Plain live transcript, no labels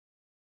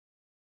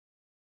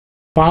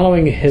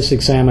Following his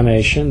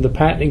examination, the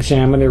patent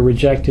examiner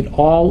rejected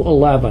all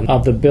 11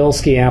 of the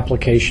Bilski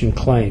application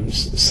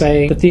claims,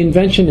 saying that the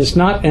invention is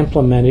not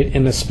implemented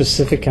in a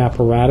specific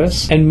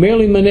apparatus and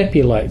merely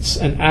manipulates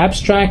an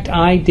abstract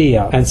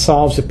idea and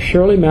solves a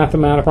purely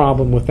mathematical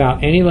problem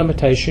without any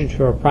limitation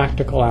to a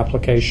practical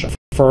application.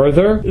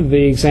 Further,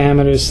 the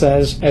examiner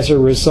says, as a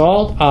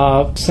result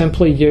of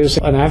simply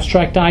using an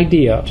abstract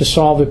idea to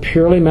solve a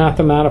purely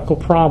mathematical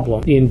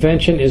problem, the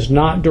invention is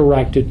not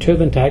directed to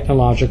the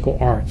technological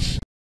arts.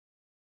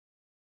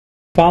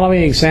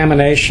 Following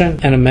examination,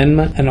 an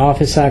amendment, and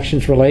office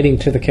actions relating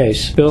to the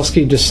case,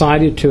 Bilski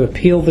decided to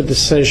appeal the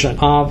decision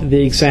of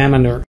the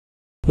examiner.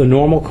 The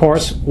normal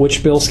course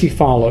which Bilski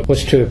followed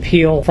was to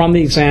appeal from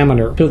the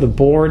examiner to the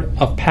Board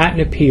of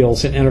Patent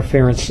Appeals and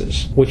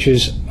Interferences, which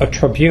is a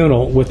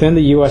tribunal within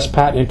the U.S.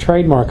 Patent and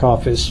Trademark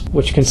Office,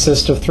 which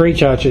consists of 3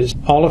 judges,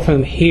 all of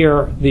whom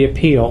hear the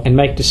appeal and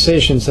make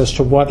decisions as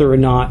to whether or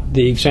not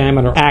the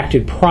examiner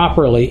acted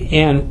properly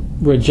in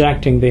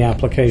rejecting the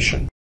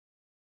application.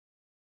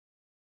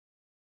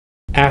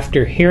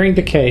 After hearing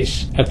the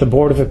case at the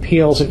Board of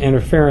Appeals and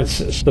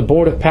Interferences, the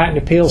Board of Patent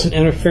Appeals and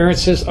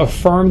Interferences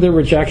affirmed the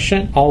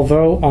rejection,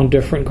 although on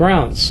different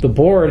grounds. The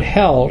Board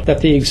held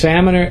that the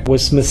examiner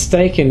was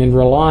mistaken in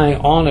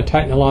relying on a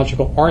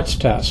technological arts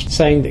test,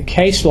 saying that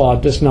case law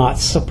does not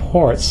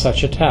support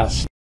such a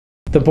test.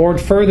 The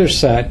Board further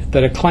said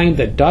that a claim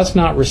that does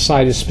not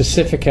recite a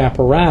specific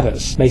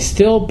apparatus may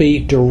still be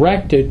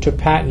directed to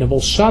patentable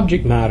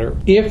subject matter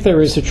if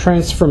there is a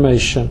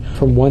transformation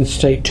from one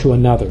state to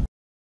another.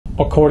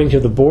 According to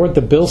the Board,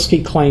 the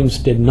Bilski claims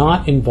did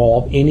not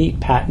involve any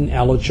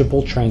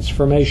patent-eligible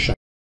transformation.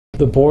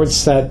 The Board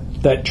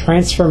said that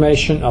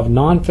transformation of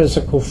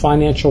non-physical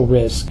financial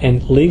risk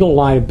and legal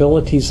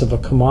liabilities of a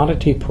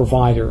commodity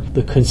provider,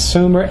 the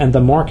consumer, and the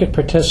market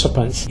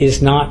participants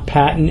is not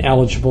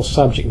patent-eligible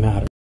subject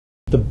matter.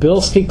 The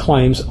Bilski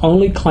claims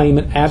only claim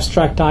an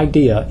abstract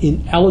idea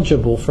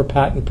ineligible for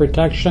patent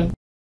protection.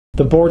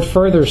 The Board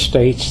further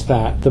states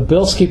that the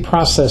Bilski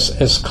process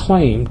as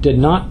claimed did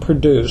not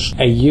produce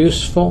a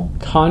useful,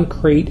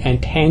 concrete,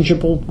 and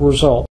tangible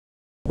result.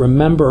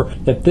 Remember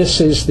that this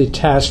is the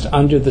test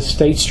under the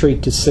State Street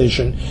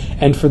decision,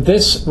 and for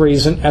this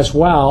reason as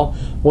well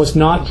was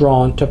not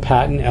drawn to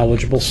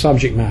patent-eligible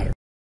subject matter.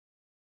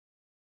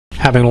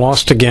 Having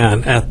lost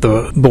again at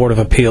the Board of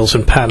Appeals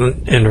and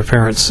Patent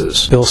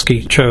Interferences,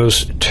 Bilski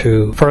chose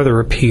to further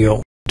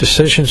appeal.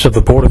 Decisions of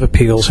the Board of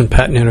Appeals and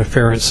Patent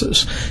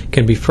Interferences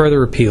can be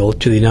further appealed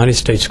to the United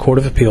States Court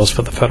of Appeals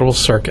for the Federal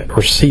Circuit,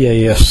 or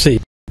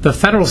CAFC. The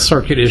Federal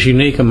Circuit is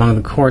unique among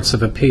the courts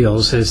of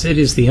appeals as it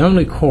is the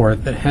only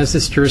court that has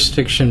its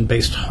jurisdiction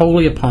based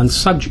wholly upon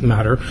subject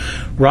matter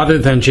rather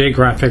than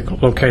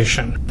geographic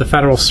location. The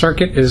Federal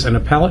Circuit is an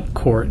appellate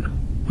court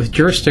with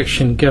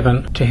jurisdiction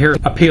given to hear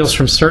appeals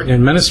from certain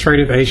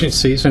administrative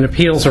agencies and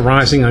appeals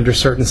arising under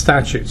certain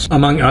statutes.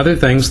 Among other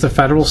things, the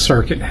Federal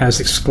Circuit has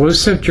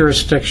exclusive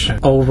jurisdiction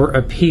over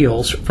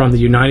appeals from the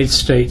United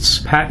States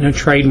Patent and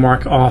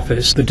Trademark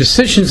Office. The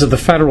decisions of the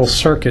Federal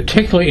Circuit,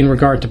 particularly in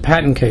regard to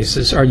patent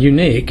cases, are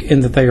unique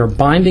in that they are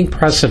binding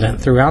precedent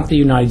throughout the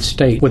United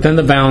States within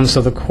the bounds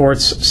of the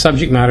court's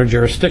subject matter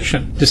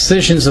jurisdiction.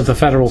 Decisions of the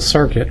Federal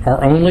Circuit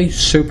are only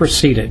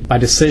superseded by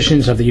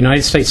decisions of the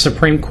United States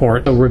Supreme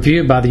Court, though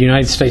review by the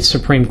United States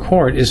Supreme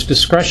Court is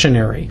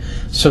discretionary,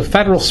 so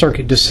Federal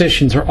Circuit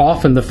decisions are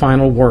often the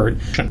final word.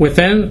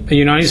 Within the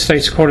United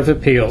States Court of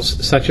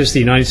Appeals, such as the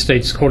United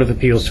States Court of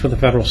Appeals for the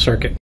Federal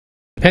Circuit,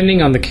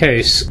 depending on the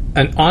case,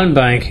 an en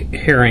banc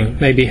hearing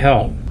may be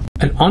held.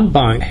 An en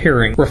banc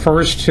hearing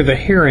refers to the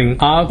hearing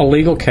of a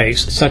legal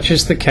case, such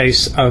as the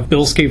case of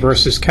Bilski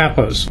versus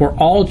Kappos, where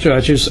all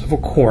judges of a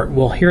court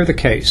will hear the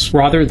case,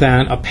 rather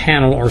than a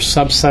panel or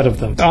subset of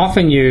them. It's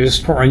often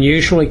used for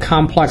unusually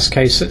complex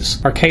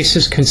cases, or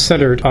cases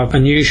considered of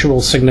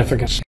unusual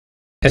significance.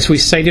 As we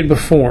stated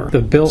before, the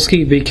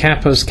Bilski v.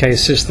 Kappos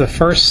case is the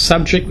first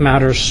subject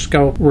matter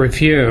scope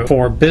review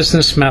for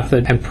business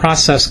method and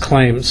process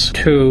claims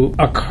to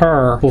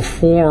occur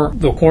before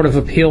the Court of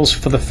Appeals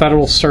for the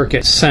Federal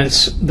Circuit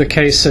since the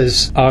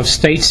cases of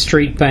State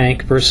Street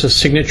Bank versus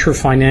Signature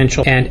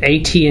Financial and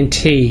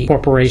AT&T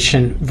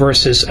Corporation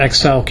versus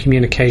XL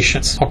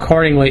Communications.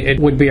 Accordingly, it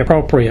would be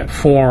appropriate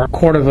for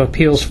Court of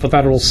Appeals for the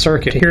Federal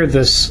Circuit to hear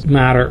this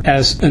matter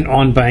as an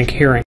en banc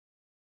hearing.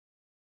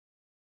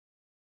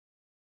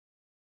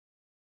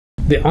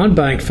 The en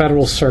banc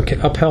Federal Circuit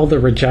upheld the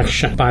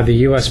rejection by the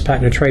U.S.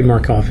 Patent and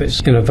Trademark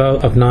Office in a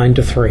vote of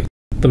 9-3.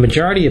 The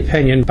majority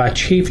opinion by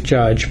Chief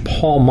Judge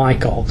Paul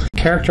Michael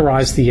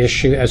characterized the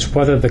issue as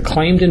whether the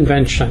claimed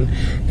invention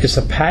is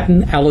a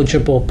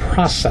patent-eligible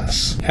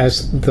process,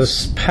 as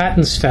the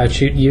patent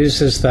statute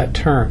uses that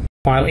term.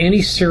 While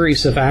any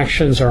series of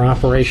actions or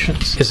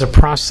operations is a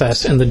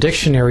process in the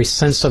dictionary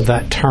sense of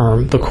that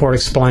term, the Court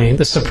explained,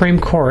 the Supreme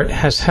Court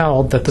has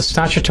held that the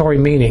statutory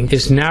meaning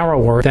is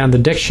narrower than the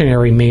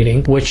dictionary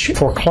meaning, which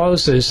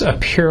forecloses a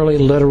purely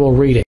literal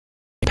reading.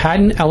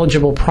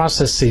 Patent-eligible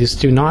processes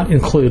do not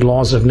include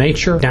laws of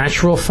nature,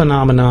 natural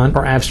phenomenon,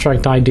 or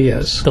abstract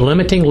ideas. The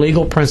limiting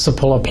legal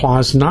principle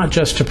applies not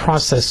just to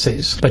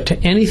processes, but to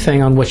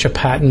anything on which a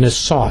patent is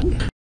sought.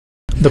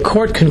 The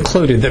court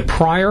concluded that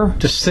prior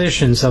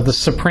decisions of the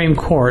Supreme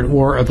Court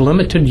were of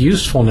limited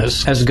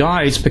usefulness as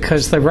guides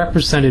because they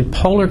represented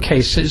polar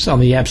cases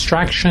on the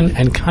abstraction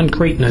and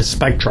concreteness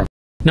spectrum.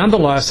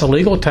 Nonetheless, a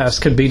legal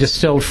test could be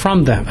distilled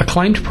from them. A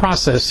claimed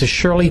process is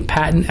surely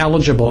patent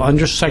eligible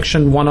under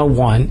Section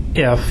 101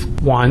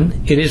 if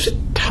 1. It is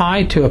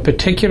tied to a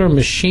particular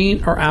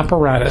machine or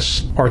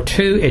apparatus, or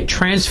 2. It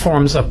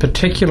transforms a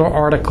particular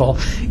article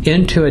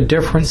into a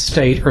different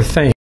state or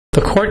thing. The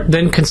court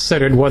then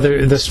considered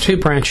whether this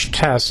two-branch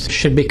test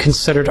should be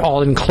considered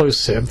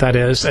all-inclusive, that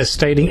is, as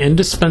stating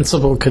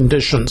indispensable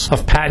conditions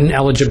of patent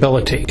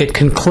eligibility. It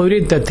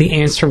concluded that the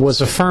answer was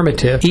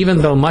affirmative, even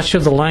though much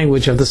of the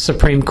language of the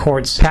Supreme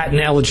Court's patent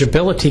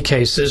eligibility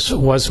cases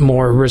was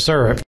more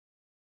reserved.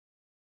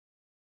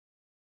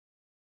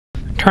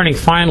 Turning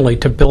finally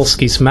to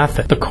Bilski's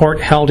method, the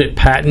court held it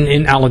patent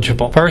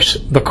ineligible.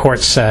 First, the court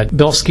said,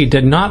 Bilski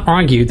did not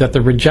argue that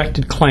the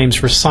rejected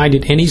claims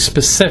recited any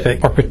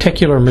specific or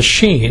particular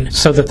machine,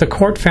 so that the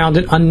court found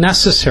it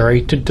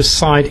unnecessary to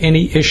decide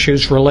any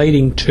issues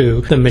relating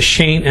to the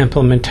machine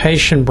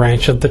implementation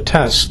branch of the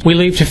test. We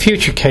leave to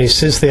future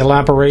cases the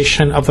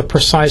elaboration of the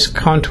precise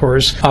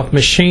contours of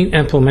machine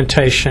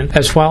implementation,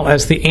 as well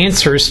as the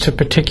answers to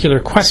particular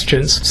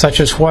questions, such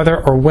as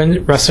whether or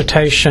when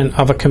recitation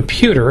of a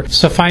computer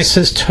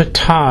suffices to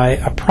tie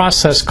a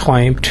process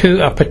claim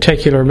to a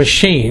particular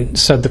machine,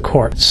 said the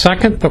court.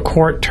 Second, the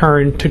court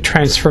turned to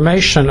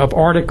transformation of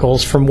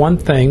articles from one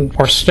thing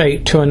or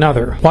state to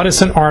another. What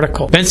is an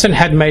article? Benson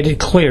had made it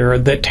clear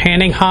that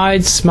tanning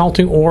hides,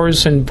 smelting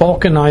ores, and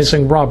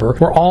vulcanizing rubber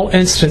were all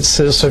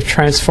instances of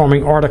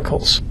transforming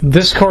articles.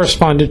 This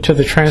corresponded to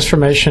the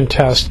transformation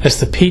test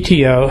as the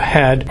PTO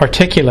had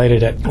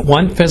articulated it.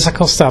 One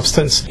physical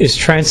substance is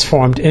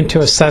transformed into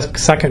a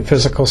second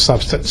physical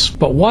substance.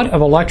 But what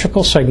of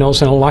electrical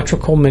signals and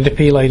electrical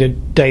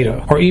manipulated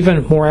data, or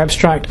even more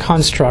abstract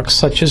constructs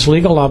such as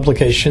legal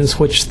obligations,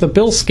 which the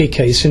Bilski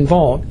case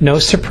involved? No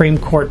Supreme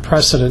Court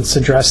precedents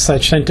address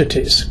such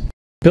entities.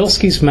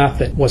 Bilski's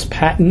method was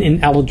patent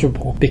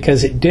ineligible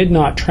because it did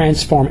not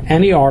transform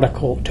any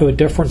article to a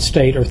different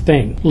state or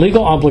thing.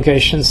 Legal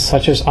obligations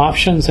such as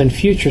options and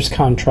futures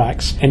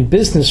contracts and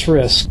business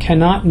risks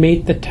cannot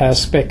meet the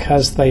test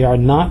because they are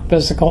not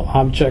physical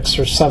objects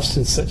or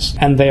substances,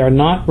 and they are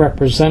not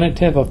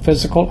representative of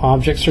physical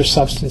objects or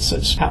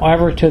substances.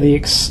 However, to the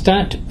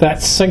extent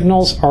that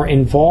signals are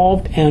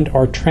involved and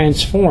are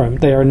transformed,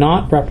 they are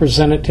not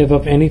representative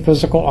of any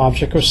physical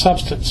object or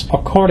substance.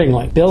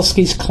 Accordingly,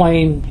 Bilski's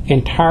claim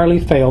entirely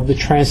failed the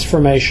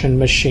transformation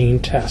machine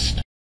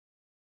test.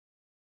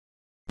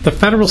 The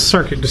Federal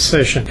Circuit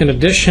decision, in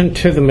addition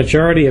to the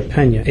majority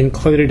opinion,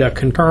 included a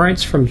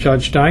concurrence from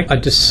Judge Dyke, a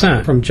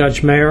dissent from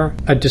Judge Mayer,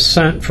 a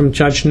dissent from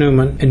Judge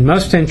Newman, and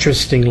most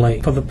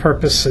interestingly, for the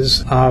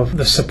purposes of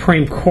the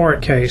Supreme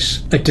Court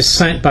case, a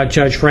dissent by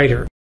Judge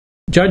Rader.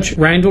 Judge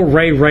Randall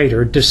Ray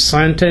Rader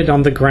dissented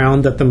on the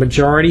ground that the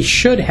majority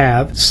should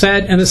have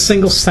said in a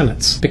single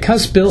sentence,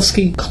 because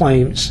Bilski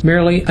claims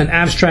merely an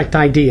abstract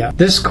idea,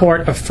 this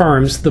court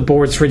affirms the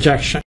board's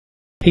rejection.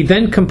 He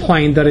then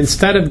complained that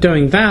instead of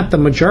doing that, the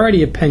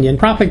majority opinion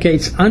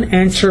propagates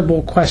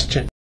unanswerable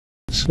questions.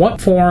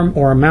 What form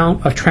or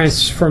amount of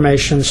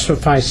transformation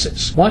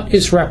suffices? What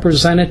is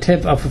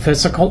representative of a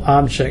physical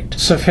object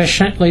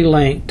sufficiently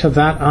linked to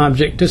that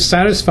object to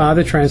satisfy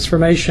the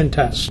transformation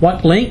test?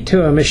 What link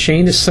to a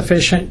machine is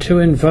sufficient to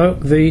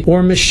invoke the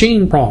or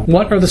machine prong?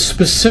 What are the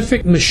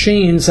specific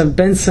machines of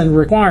Benson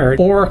required,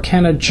 or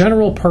can a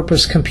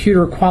general-purpose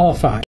computer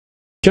qualify?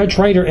 Judge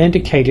Rader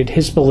indicated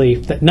his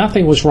belief that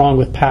nothing was wrong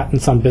with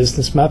patents on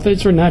business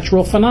methods or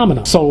natural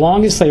phenomena, so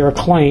long as they are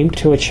claimed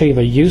to achieve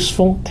a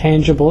useful,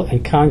 tangible,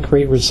 and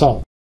concrete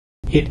result.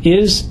 It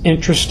is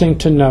interesting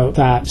to note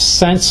that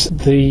since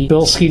the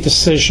Bilski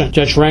decision,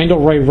 Judge Randall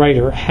Ray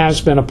Rader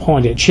has been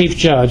appointed Chief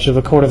Judge of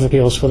the Court of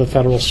Appeals for the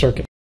Federal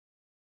Circuit.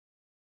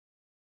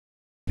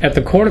 At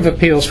the Court of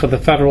Appeals for the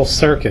Federal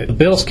Circuit, the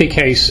Bilski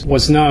case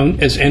was known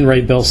as N.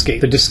 Ray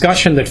Bilski. The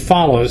discussion that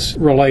follows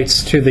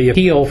relates to the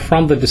appeal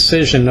from the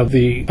decision of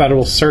the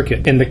Federal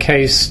Circuit in the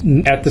case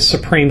at the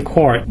Supreme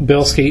Court,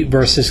 Bilski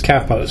versus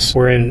Kappos,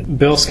 wherein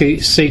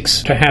Bilski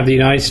seeks to have the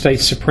United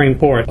States Supreme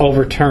Court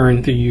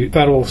overturn the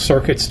Federal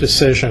Circuit's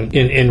decision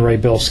in N. Ray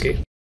Bilski.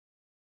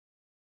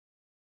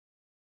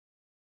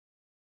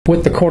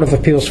 With the Court of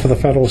Appeals for the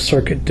Federal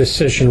Circuit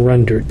decision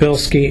rendered,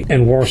 Bilski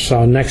and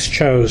Warsaw next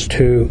chose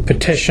to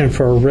petition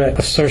for a writ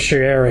of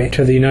certiorari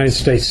to the United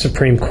States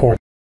Supreme Court.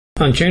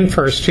 On June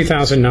 1,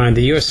 2009,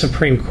 the U.S.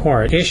 Supreme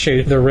Court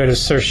issued the writ of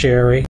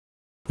certiorari.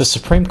 The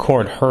Supreme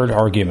Court heard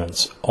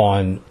arguments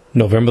on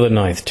November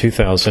 9,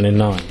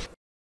 2009.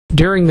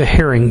 During the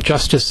hearing,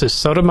 Justices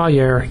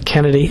Sotomayor,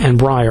 Kennedy, and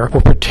Breyer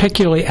were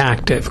particularly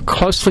active,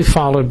 closely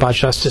followed by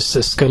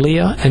Justices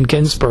Scalia and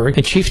Ginsburg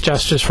and Chief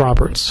Justice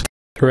Roberts.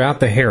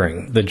 Throughout the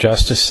hearing, the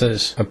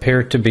justices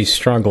appeared to be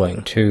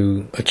struggling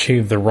to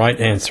achieve the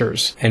right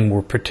answers and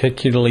were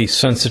particularly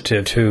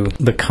sensitive to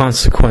the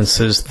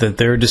consequences that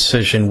their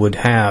decision would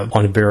have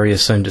on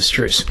various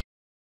industries.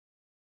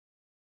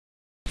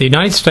 The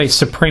United States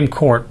Supreme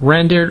Court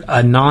rendered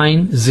a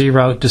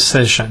 9-0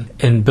 decision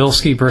in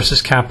Bilski v.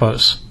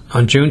 Kappos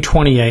on June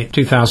 28,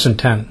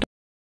 2010.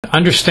 To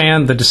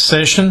understand the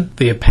decision,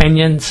 the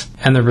opinions,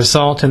 and the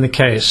result in the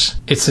case,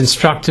 it's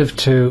instructive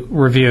to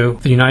review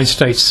the United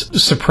States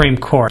Supreme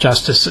Court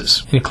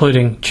justices,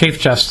 including Chief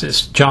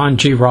Justice John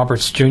G.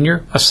 Roberts,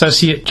 Jr.,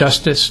 Associate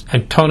Justice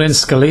Antonin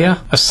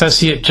Scalia,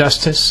 Associate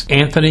Justice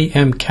Anthony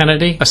M.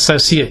 Kennedy,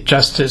 Associate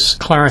Justice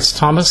Clarence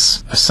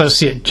Thomas,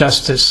 Associate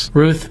Justice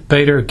Ruth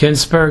Bader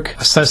Ginsburg,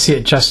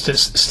 Associate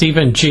Justice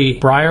Stephen G.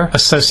 Breyer,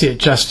 Associate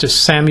Justice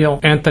Samuel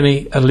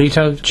Anthony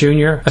Alito,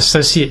 Jr.,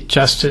 Associate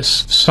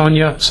Justice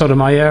Sonia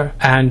Sotomayor,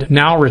 and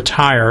now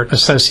retired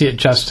Associate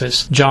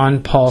Justice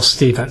John Paul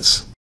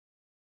Stevens.